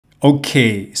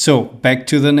Okay, so back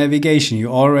to the navigation.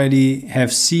 You already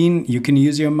have seen you can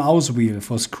use your mouse wheel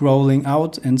for scrolling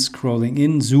out and scrolling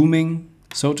in, zooming,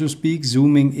 so to speak,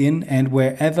 zooming in, and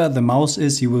wherever the mouse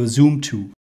is, you will zoom to.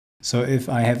 So if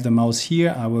I have the mouse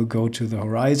here, I will go to the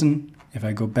horizon. If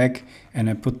I go back and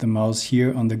I put the mouse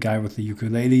here on the guy with the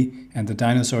ukulele and the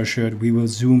dinosaur shirt, we will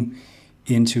zoom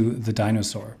into the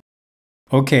dinosaur.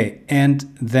 Okay, and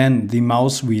then the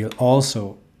mouse wheel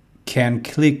also can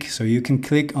click. So you can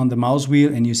click on the mouse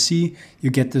wheel and you see you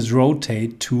get this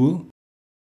rotate tool,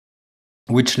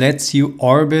 which lets you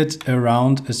orbit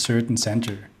around a certain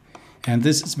center. And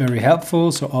this is very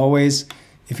helpful. So always,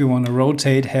 if you want to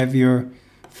rotate, have your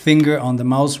finger on the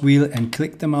mouse wheel and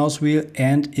click the mouse wheel.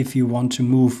 And if you want to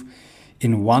move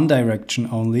in one direction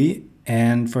only,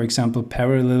 and for example,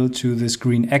 parallel to this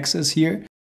green axis here,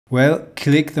 well,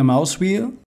 click the mouse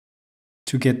wheel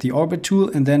to get the orbit tool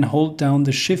and then hold down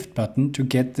the shift button to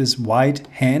get this white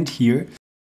hand here,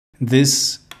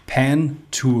 this pan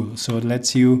tool. So it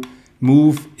lets you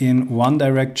move in one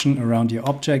direction around your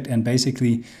object, and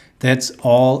basically that's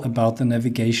all about the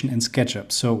navigation in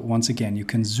SketchUp. So once again, you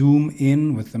can zoom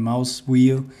in with the mouse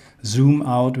wheel, zoom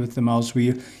out with the mouse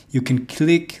wheel. You can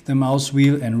click the mouse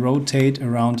wheel and rotate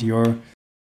around your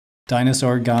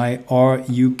dinosaur guy, or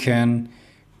you can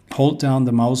hold down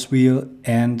the mouse wheel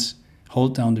and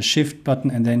hold down the shift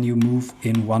button, and then you move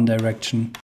in one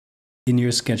direction in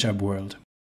your SketchUp world.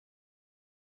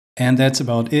 And that's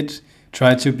about it.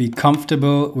 Try to be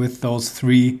comfortable with those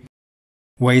three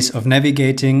ways of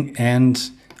navigating.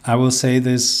 And I will say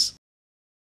this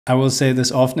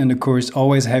often in the course: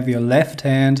 always have your left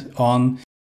hand on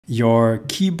your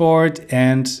keyboard.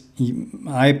 And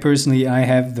I personally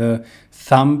have the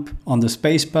thumb on the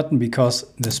space button, because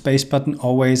the space button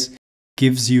always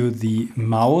gives you the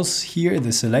mouse here,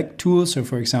 the select tool. So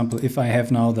for example, if I have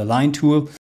now the line tool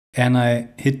and I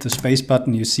hit the space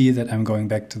button, you see that I'm going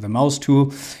back to the mouse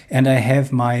tool, and I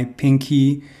have my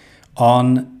pinky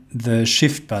on the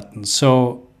shift button.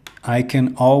 So I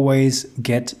can always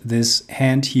get this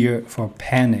hand here for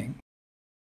panning.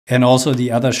 And also the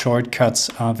other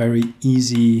shortcuts are very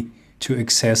easy to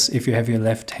access if you have your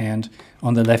left hand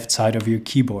on the left side of your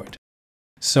keyboard.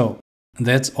 So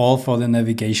that's all for the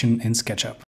navigation in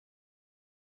SketchUp.